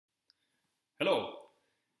Hello!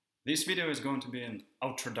 This video is going to be an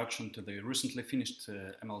introduction to the recently finished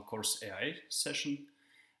mlcourseai session,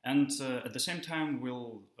 and at the same time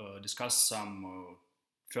we'll discuss some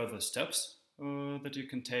further steps that you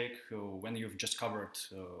can take when you've just covered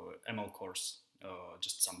mlcourse,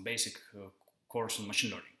 just some basic course on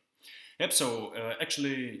machine learning. Yep, so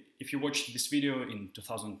actually if you watch this video in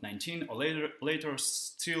 2019 or later,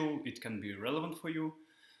 still it can be relevant for you.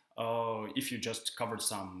 If you just covered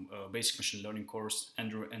some basic machine learning course,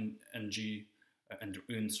 Andrew NG,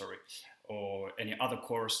 or any other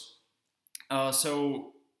course.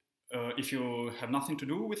 If you have nothing to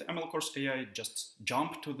do with mlcourseai, just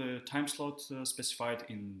jump to the time slot specified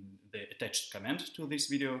in the attached comment to this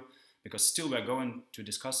video, because still we're going to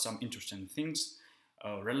discuss some interesting things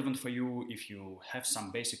relevant for you if you have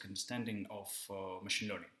some basic understanding of machine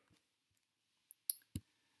learning.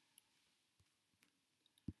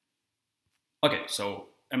 Okay, so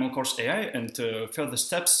mlcourseai and further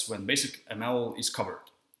steps when basic ML is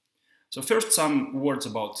covered. So first, some words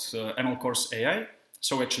about mlcourseai.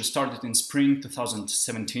 So actually started in spring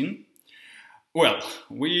 2017. Well,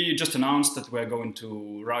 we just announced that we're going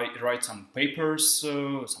to write some papers,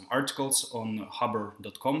 some articles on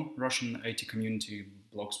haber.com, Russian IT community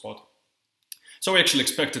blogspot. So we actually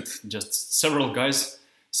expected just several guys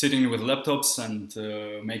sitting with laptops and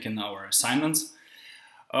making our assignments.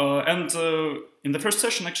 In the first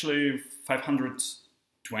session, actually,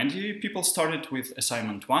 520 people started with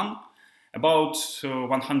assignment 1, about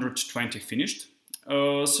 120 finished.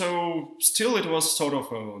 So still it was sort of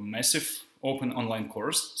a massive open online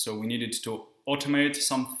course, so we needed to automate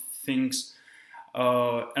some things.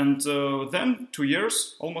 Then 2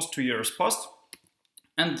 years, almost 2 years passed,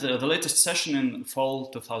 and the latest session in fall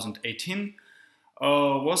 2018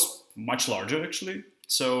 was much larger, actually.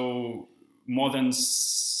 So more than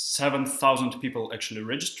 7,000 people actually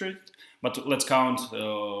registered, but let's count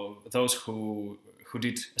those who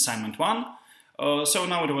did assignment 1. So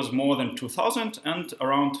now it was more than 2,000 and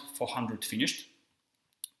around 400 finished.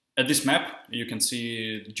 At this map you can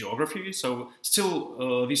see the geography, so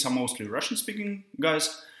still these are mostly Russian-speaking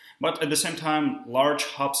guys, but at the same time large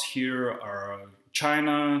hubs here are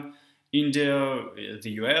China, India,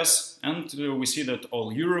 the US, and we see that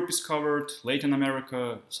all Europe is covered, Latin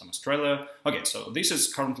America, some Australia. Okay, so this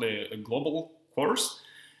is currently a global course,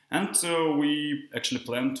 and we actually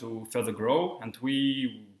plan to further grow, and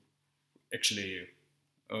we actually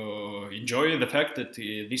enjoy the fact that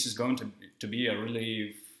this is going to be a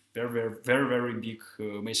really very big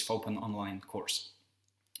massive open online course.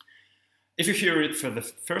 If you hear it for the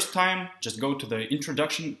first time, just go to the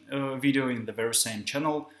introduction video in the very same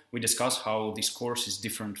channel. We discuss how this course is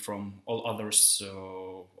different from all others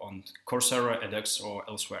on Coursera, edX, or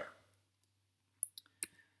elsewhere.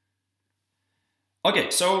 Okay,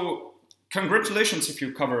 so congratulations if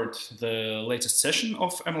you covered the latest session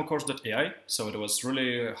of mlcourse.ai. So it was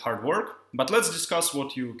really hard work, but let's discuss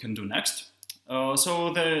what you can do next.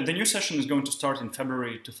 So the new session is going to start in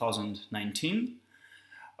February 2019.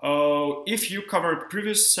 If you covered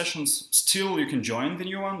previous sessions, still you can join the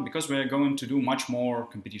new one, because we are going to do much more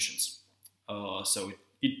competitions. So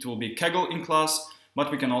it will be Kaggle in class, but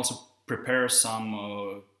we can also prepare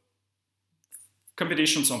some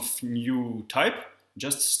competitions of new type.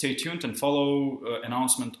 Just stay tuned and follow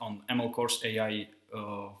announcement on mlcourseai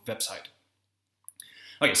website.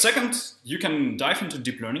 Okay, second, you can dive into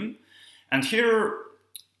deep learning, and here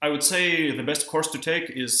I would say the best course to take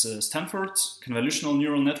is Stanford's Convolutional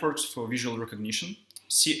Neural Networks for Visual Recognition,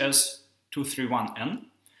 CS231N.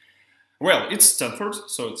 Well, it's Stanford,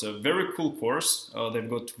 so it's a very cool course. They've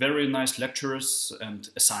got very nice lectures and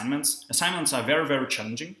assignments. Assignments are very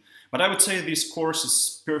challenging, but I would say this course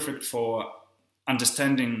is perfect for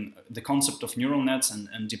understanding the concept of neural nets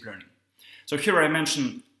and deep learning. So here I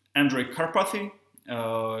mention Andrei Karpathy.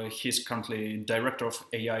 He's currently director of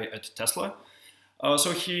AI at Tesla.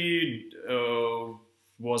 So he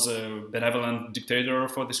was a benevolent dictator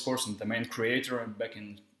for this course and the main creator back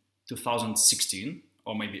in 2016,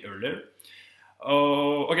 or maybe earlier.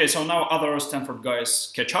 Okay, so now other Stanford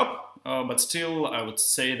guys catch up, but still I would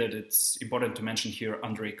say that it's important to mention here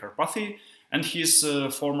Andrei Karpathy and his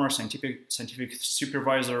former scientific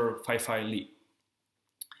supervisor, Fei Li.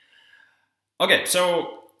 Okay,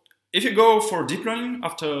 so if you go for deep learning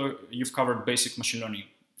after you've covered basic machine learning,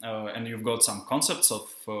 and you've got some concepts of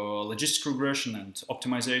logistic regression and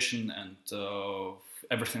optimization and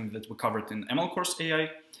everything that we covered in mlcourseai,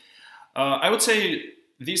 I would say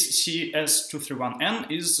this CS231N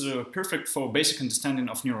is perfect for basic understanding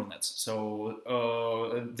of neural nets.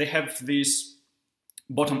 So they have this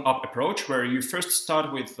bottom-up approach, where you first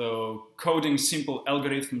start with coding simple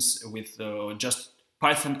algorithms with just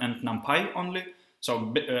Python and NumPy only.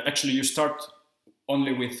 So actually you start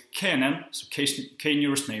only with KNN, so K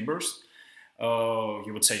nearest neighbors.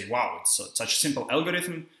 You would say, wow, it's such a simple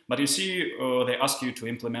algorithm, but you see they ask you to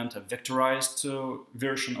implement a vectorized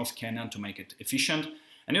version of KNN to make it efficient,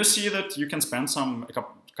 and you see that you can spend a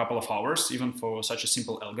couple of hours even for such a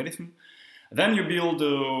simple algorithm. Then you build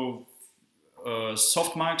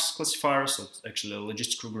softmax classifier, so it's actually a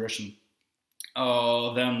logistic regression,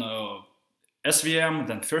 then SVM,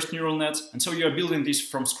 then first neural nets, and so you are building this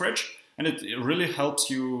from scratch, and it really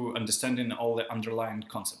helps you understanding all the underlying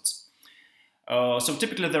concepts. So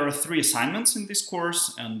typically there are 3 assignments in this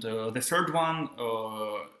course, and the third one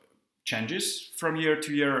changes from year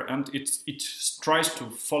to year, and it tries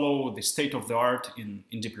to follow the state of the art in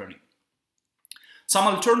deep learning. Some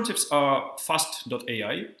alternatives are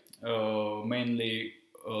fast.ai, mainly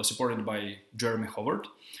supported by Jeremy Howard.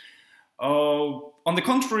 On the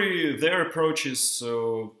contrary, their approach is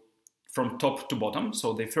from top to bottom.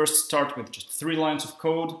 So they first start with just 3 lines of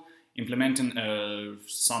code, implementing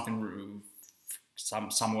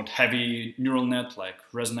somewhat heavy neural net like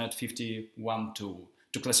ResNet 51 to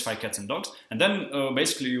classify cats and dogs. And then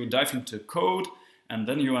basically you dive into code, and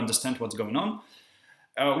then you understand what's going on.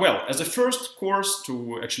 Well, as a first course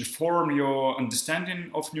to actually form your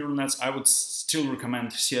understanding of neural nets, I would still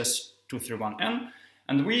recommend CS231N.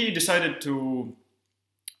 And we decided to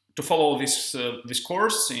follow this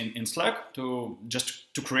course in Slack to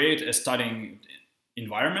create a studying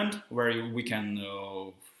environment where we can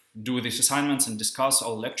do these assignments and discuss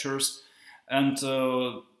all lectures. And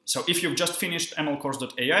so if you've just finished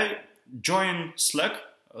mlcourse.ai, join Slack.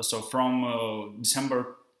 So from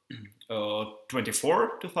December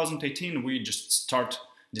 24, 2018, we just start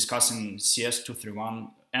discussing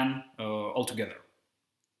CS231N altogether.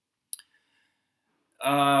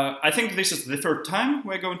 I think this is the 3rd time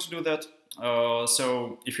we're going to do that.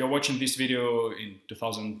 So if you're watching this video in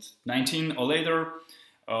 2019 or later,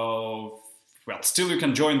 well, still you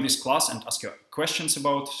can join this class and ask your questions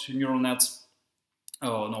about neural nets.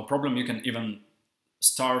 No problem, you can even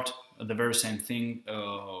start the very same thing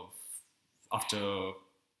after,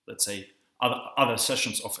 let's say, other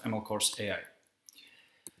sessions of mlcourseai.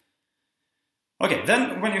 Okay,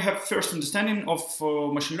 then when you have first understanding of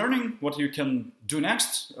machine learning, what you can do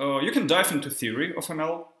next, you can dive into theory of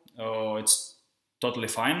ML. It's totally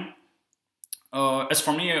fine. As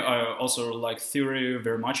for me, I also like theory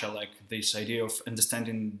very much. I like this idea of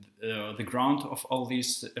understanding the ground of all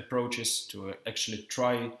these approaches, to actually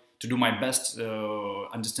try to do my best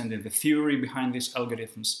understanding the theory behind these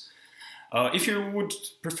algorithms. If you would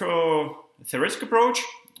prefer a theoretical approach,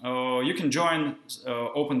 you can join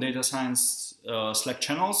Open Data Science Slack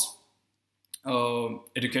channels,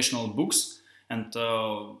 educational books, and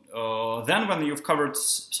then when you've covered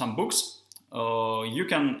some books, you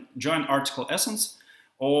can join Article Essence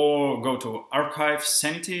or go to Archive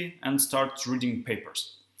Sanity and start reading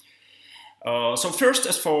papers. So first,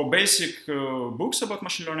 as for basic books about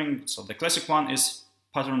machine learning, so the classic one is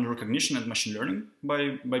Pattern Recognition and Machine Learning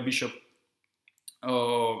by Bishop.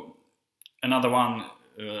 Another one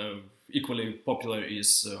equally popular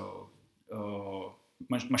is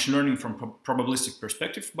Machine Learning from Probabilistic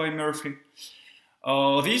Perspective by Murphy.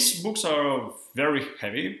 These books are very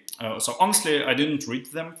heavy, so honestly I didn't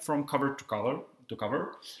read them from cover to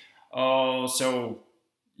cover. So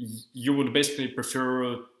you would basically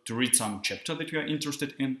prefer to read some chapter that you are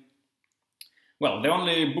interested in. Well, the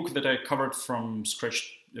only book that I covered from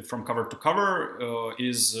scratch, from cover to cover,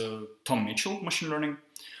 is Tom Mitchell, Machine Learning.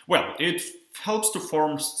 Well, it helps to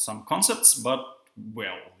form some concepts, but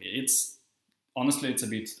well, honestly it's a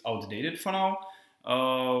bit outdated for now.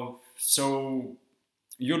 So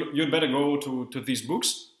you'd better go to these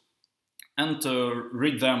books and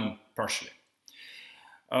read them partially.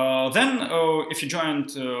 Then, if you joined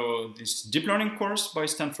this deep learning course by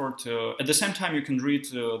Stanford, at the same time you can read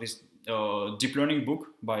this deep learning book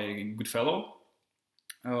by Goodfellow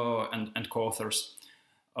and co-authors.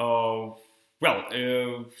 Well,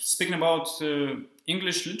 speaking about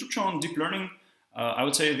English literature on deep learning, I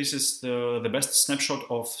would say this is the best snapshot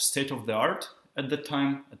of state of the art at that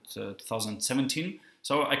time, at 2017.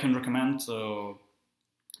 So I can recommend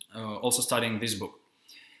also studying this book.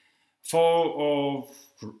 For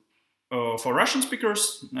Russian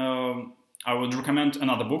speakers, I would recommend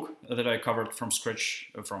another book that I covered from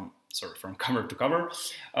scratch, from cover to cover.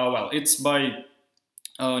 Well, it's by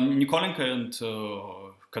Nikolenko and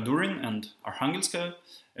Kadurin and Arhangelskaya.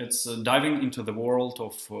 It's diving into the world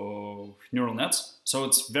of neural nets. So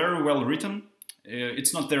it's very well written.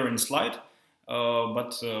 It's not there in slide,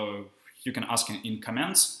 but you can ask in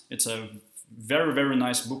comments. It's a very, very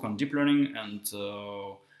nice book on deep learning, and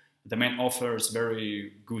the main author is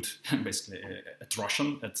very good, basically, at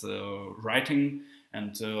Russian, at writing,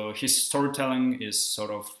 and his storytelling is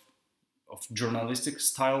sort of journalistic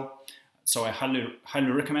style. So I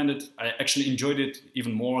highly recommend it. I actually enjoyed it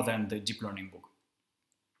even more than the deep learning book.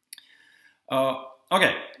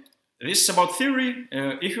 Okay, this is about theory.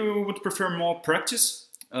 If you would prefer more practice,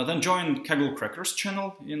 then join Kaggle Crackers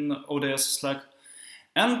channel in ODS Slack.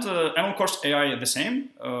 And mlcourseai the same,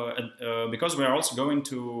 because we are also going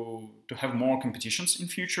to have more competitions in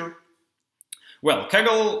future. Well,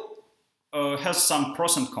 Kaggle has some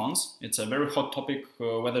pros and cons. It's a very hot topic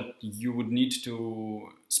whether you would need to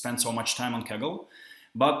spend so much time on Kaggle.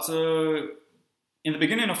 But in the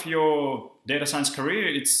beginning of your data science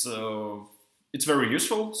career, it's very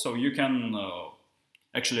useful. So you can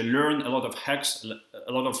actually learn a lot of hacks,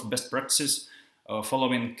 a lot of best practices,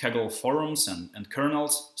 following Kaggle forums and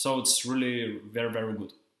kernels, so it's really very, very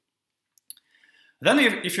good. Then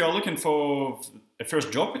if you are looking for a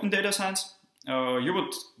first job in data science, I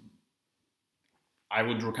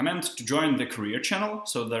would recommend to join the career channel.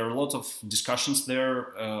 So there are a lot of discussions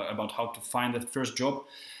there about how to find the first job.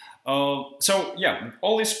 So yeah,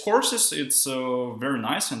 all these courses, it's very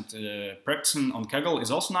nice, and practicing on Kaggle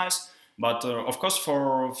is also nice. But of course,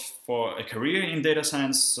 for a career in data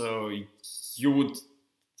science, you would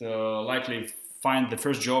likely find the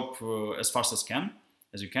first job as fast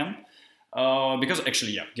as you can, because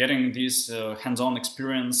actually, yeah, getting this hands-on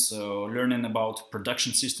experience, learning about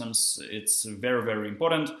production systems, it's very, very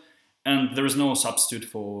important, and there is no substitute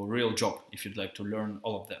for real job if you'd like to learn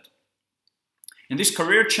all of that. In this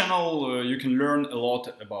career channel, you can learn a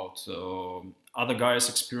lot about other guys'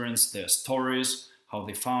 experience, their stories, how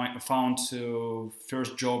they found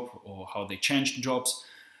first job or how they changed jobs.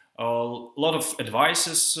 A lot of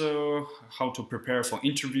advices, how to prepare for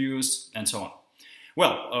interviews, and so on.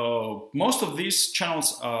 Well, most of these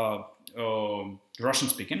channels are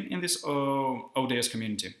Russian-speaking in this ODS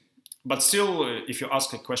community. But still, if you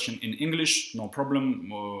ask a question in English, no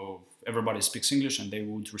problem. Everybody speaks English, and they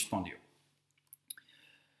would respond to you.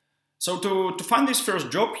 So to find this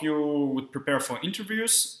first job, you would prepare for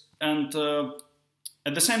interviews, and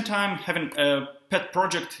at the same time, having a pet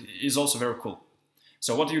project is also very cool.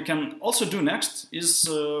 So what you can also do next is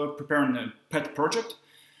preparing a pet project.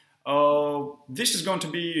 This is going to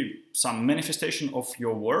be some manifestation of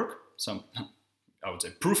your work, some, I would say,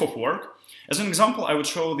 proof of work. As an example, I would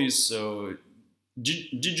show this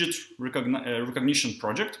digit recognition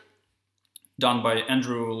project done by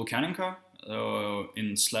Andrew Lukyanenko,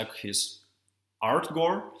 in Slack, his art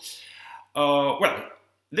gore. Well,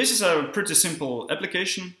 this is a pretty simple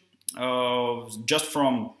application, just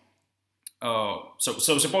from so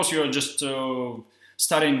suppose you are just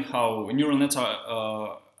studying how neural nets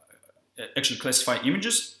actually classify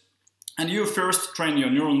images, and you first train your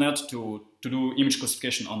neural net to do image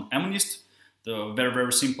classification on MNIST, the very,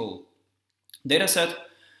 very simple data set.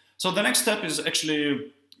 So the next step is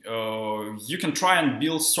actually you can try and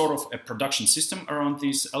build sort of a production system around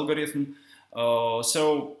this algorithm.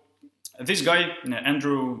 So this guy,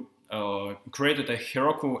 Andrew, created a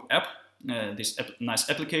Heroku app, this nice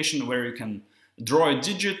application where you can draw a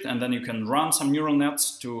digit and then you can run some neural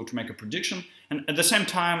nets to make a prediction. And at the same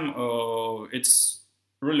time, it's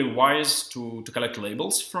really wise to collect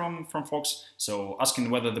labels from folks, so asking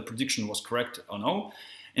whether the prediction was correct or no.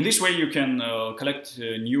 In this way, you can collect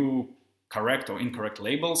new correct or incorrect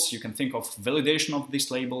labels. You can think of validation of these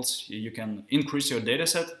labels. You can increase your data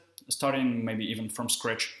set, starting maybe even from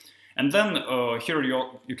scratch. And then here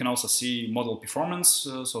you can also see model performance.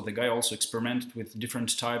 So the guy also experimented with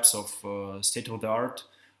different types of state-of-the-art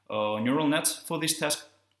neural nets for this task.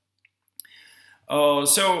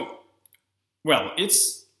 So, well,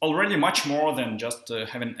 it's already much more than just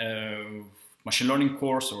having a machine learning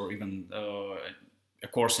course or even a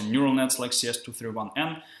course in neural nets like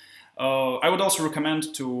CS231N. I would also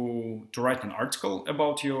recommend to write an article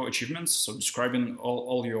about your achievements, so describing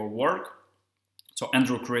all your work. So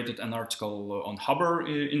Andrew created an article on Hubber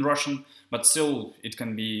in Russian, but still it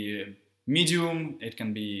can be Medium, it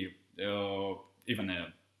can be even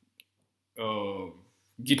a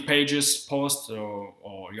Git pages post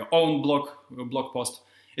or your own blog post.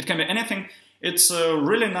 It can be anything. It's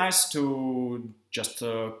really nice to just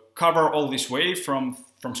cover all this way from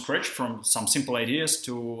scratch, from some simple ideas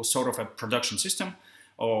to sort of a production system,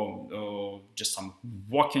 or just some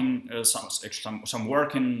working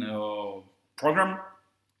program.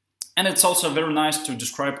 And it's also very nice to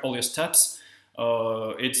describe all your steps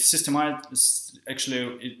It's systemized.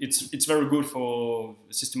 Actually, it's very good for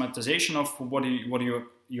systematization of what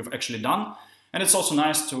you've actually done, and it's also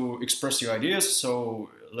nice to express your ideas. So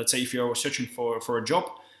let's say if you're searching for a job,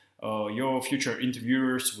 your future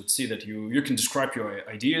interviewers would see that you can describe your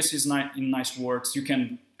ideas in nice words. You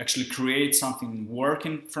can actually create something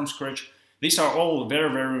working from scratch. These are all very,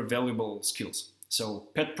 very valuable skills. So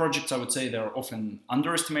pet projects, I would say, they're often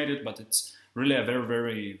underestimated, but it's really a very,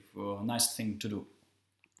 very nice thing to do.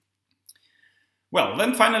 Well,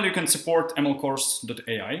 then finally you can support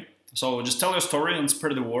mlcourse.ai. So just tell your story and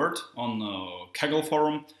spread the word on Kaggle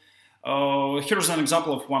forum. Here's an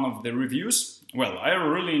example of one of the reviews. Well, I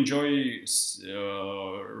really enjoy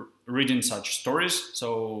reading such stories.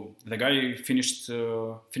 So the guy finished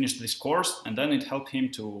this course, and then it helped him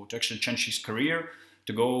to actually change his career,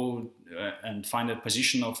 to go and find a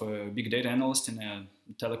position of a big data analyst in a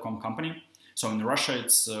telecom company. So in Russia,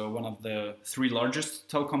 it's one of the 3 largest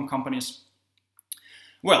telecom companies.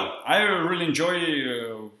 Well, I really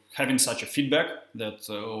enjoy having such a feedback that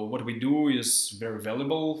what we do is very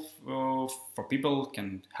valuable for people,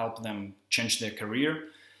 can help them change their career.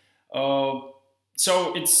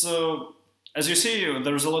 So it's, as you see,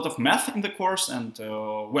 there's a lot of math in the course, and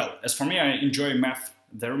well, as for me, I enjoy math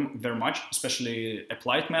very much, especially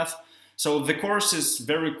applied math. So the course is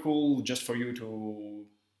very cool just for you to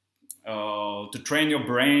train your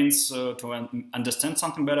brains to understand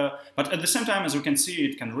something better. But at the same time, as you can see,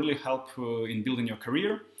 it can really help in building your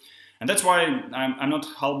career. And that's why I'm not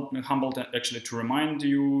humbled actually to remind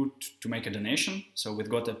you to make a donation. So we've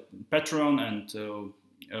got a Patreon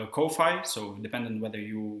and Ko-Fi. So depending whether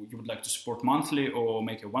you would like to support monthly or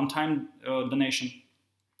make a one-time donation.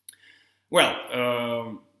 Well,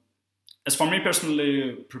 as for me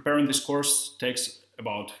personally, preparing this course takes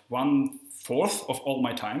about 1/4 of all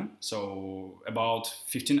my time, so about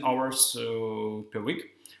 15 hours per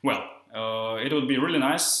week. Well, it would be really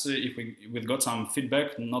nice if we've got some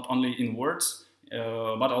feedback, not only in words,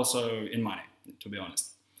 but also in money, to be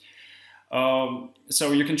honest.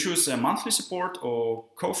 So you can choose a monthly support or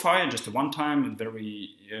Ko-Fi, just a one-time,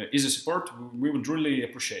 very easy support. We would really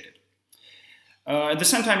appreciate it. At the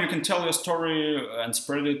same time, you can tell your story and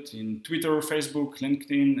spread it in Twitter, Facebook,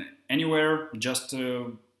 LinkedIn, anywhere. Just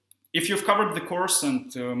if you've covered the course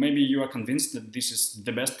and maybe you are convinced that this is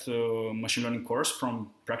the best machine learning course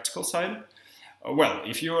from practical side, well,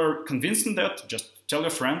 if you are convinced in that, just tell your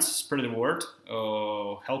friends, spread the word,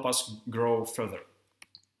 help us grow further.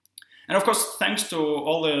 And of course, thanks to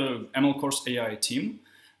all the mlcourseai team.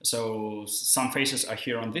 So some faces are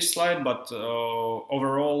here on this slide, but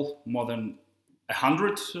overall, more than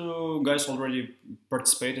 100 guys already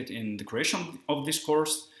participated in the creation of this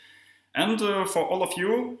course. And for all of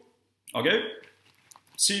you, okay,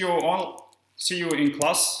 see you in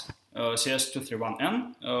class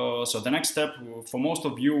CS231N. So the next step for most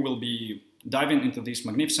of you will be diving into this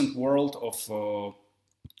magnificent world of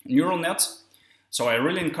neural nets. So I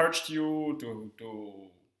really encouraged you to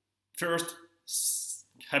first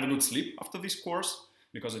have a good sleep after this course,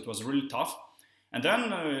 because it was really tough. And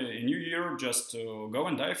then in New Year, just go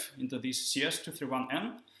and dive into this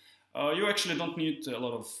CS231N. You actually don't need a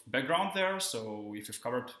lot of background there, so if you've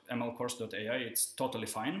covered mlcourse.ai, it's totally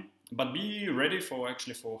fine. But be ready for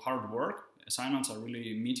hard work. Assignments are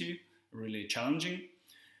really meaty, really challenging.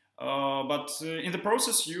 But in the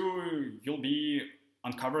process, you'll be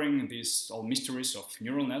uncovering these all mysteries of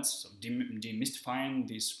neural nets, so demystifying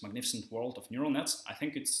this magnificent world of neural nets. I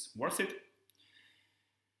think it's worth it.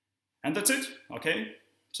 And that's it, okay?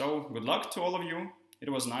 So good luck to all of you. It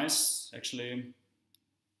was nice actually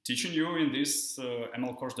teaching you in this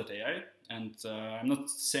mlcourse.ai, and I'm not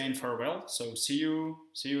saying farewell, so see you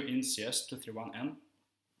in CS231N.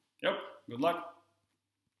 Yep, good luck.